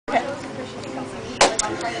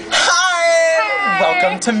Hi!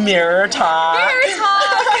 Welcome to Mirror Talk. Mirror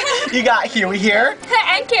Talk. You got Huey here.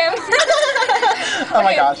 And Kim. Oh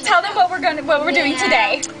my gosh. Tell them what we're doing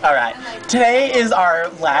today. All right. Today is our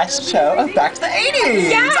last show of Back to the 80s.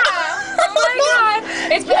 Yeah. Oh my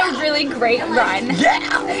god. It's been a really great run. Yeah.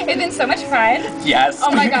 It's been so much fun. Yes.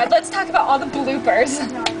 Oh my god. Let's talk about all the bloopers.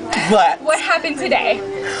 What happened today?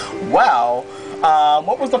 Well,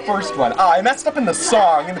 what was the first one? Oh, I messed up in the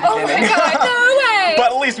song in the beginning. Oh my god, no way!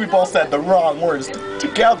 But at least we both said the wrong words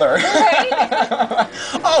together. Right?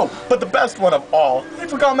 Oh, but the best one of all, I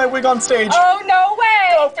forgot my wig on stage. Oh, no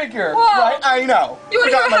way! Go figure, Whoa. right? I know. You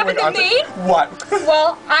wanna hear what happened to me? What?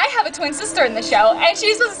 Well, I have a twin sister in the show, and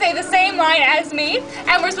she's supposed to say the same line as me,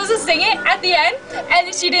 and we're supposed to sing it at the end,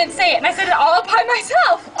 and she didn't say it, and I said it all by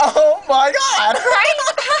myself. Oh my god!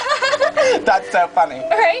 Right? That's so funny.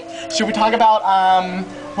 Right? Should we talk about,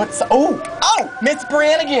 Miss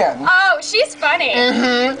Brannigan. Oh, she's funny.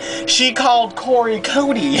 Mm-hmm. She called Corey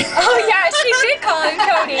Cody. Oh yeah, she did call him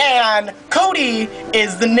Cody. And Cody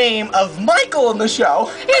is the name of Michael in the show.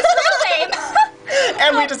 His real name.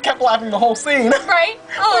 And we just kept laughing the whole scene. Right?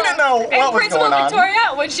 Oh. We didn't know what was going on. And Principal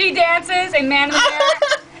Victoria, when she dances in Man in the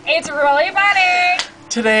Mirror, it's really funny.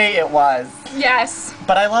 Today it was. Yes.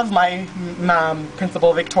 But I love my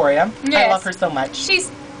Principal Victoria. Yes. I love her so much. She's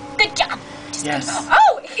good job. Yes.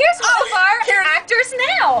 Oh, here's one of our actors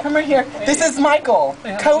now. Come right here. This is Michael.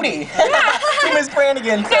 Cody. See, Miss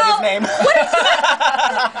Brannigan said his name.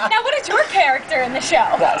 Now, what is your character in the show?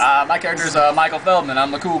 Yes. My character's Michael Feldman.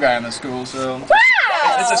 I'm the cool guy in the school, so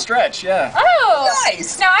Wow! it's a stretch, yeah. Oh,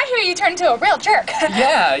 Nice. Now I hear you turn into a real jerk.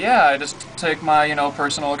 Yeah. I just take my,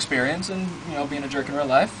 personal experience and, being a jerk in real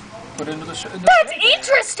life, put it into the show. That's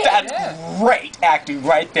interesting. That's great acting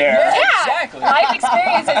right there. Yeah. Exactly. Life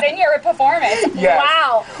experiences in your performance. Yes.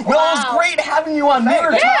 Wow. Well, it was great having you on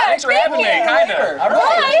Mirror Talk. Yeah, Thanks for having me. thank you. Kinda. All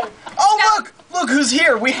Right. Oh, look who's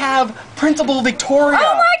here. We have Principal Victoria.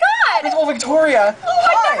 Oh my god. Principal Victoria.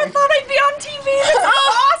 I never thought I'd be on TV. That's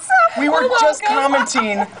awesome. We were just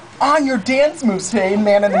commenting on your dance moves today in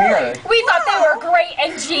Man in the Mirror. We thought they were great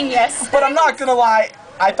and genius. But I'm not gonna lie,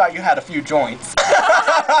 I thought you had a few joints.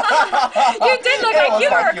 You did look like you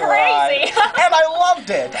were crazy. And I loved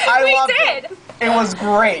it. We loved did. it. It was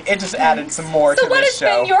great. It just added some more to So what this has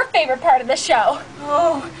show. been your favorite part of the show?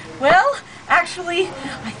 Oh, well, actually,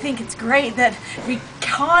 I think it's great that we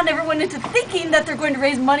con everyone into thinking that they're going to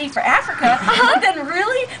raise money for Africa, but then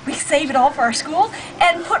really, we save it all for our school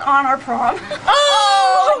and put on our prom.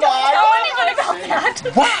 Oh, my I don't know anything God. about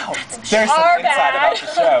that. Wow! There's some Our insight bad. about the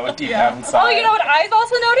show, a deep down inside. Oh, you know what I've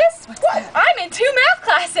also noticed? What? I'm in 2 math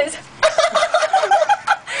classes.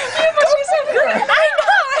 You must be so good. I know.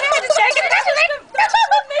 I had to check it. That's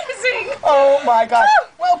amazing. Oh my God.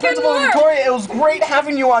 Well, Good Principal work. Victoria, it was great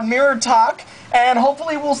having you on Mirror Talk. And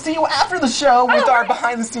hopefully we'll see you after the show with our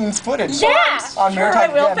behind-the-scenes footage. Yeah. On Mirror Sure, I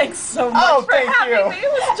Talk will. again. Thanks so much Oh, for thank having you. me. It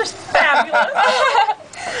was just fabulous.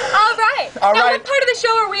 All right. All now, right. what part of the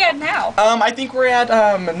show are we at now? I think we're at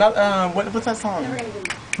what's that song?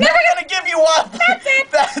 Never gonna give you up. That's it.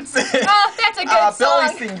 That's it. Oh, that's a good Billy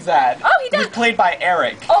song. sings that. Oh, he It was does. played by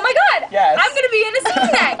Eric. Oh my God. Yes. I'm gonna be in a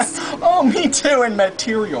scene next. Oh, me too. And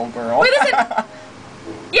Material Girl. Wait, listen.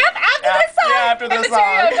 Yep, after this song. Yeah, after this and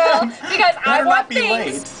Material song. Girl, because I Better want not be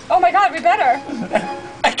things. late. Oh my God, we better.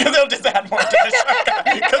 Because they'll just add more to the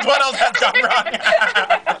show. Because what else has gone wrong?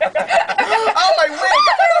 Oh, my wig! I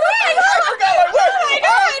forgot my wig!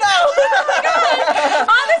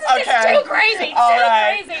 Oh, this is just too crazy. All Too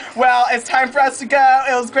right. crazy. Well, it's time for us to go.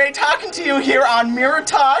 It was great talking to you here on Mirror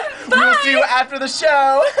Talk. We will see you after the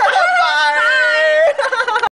show. Bye. Bye.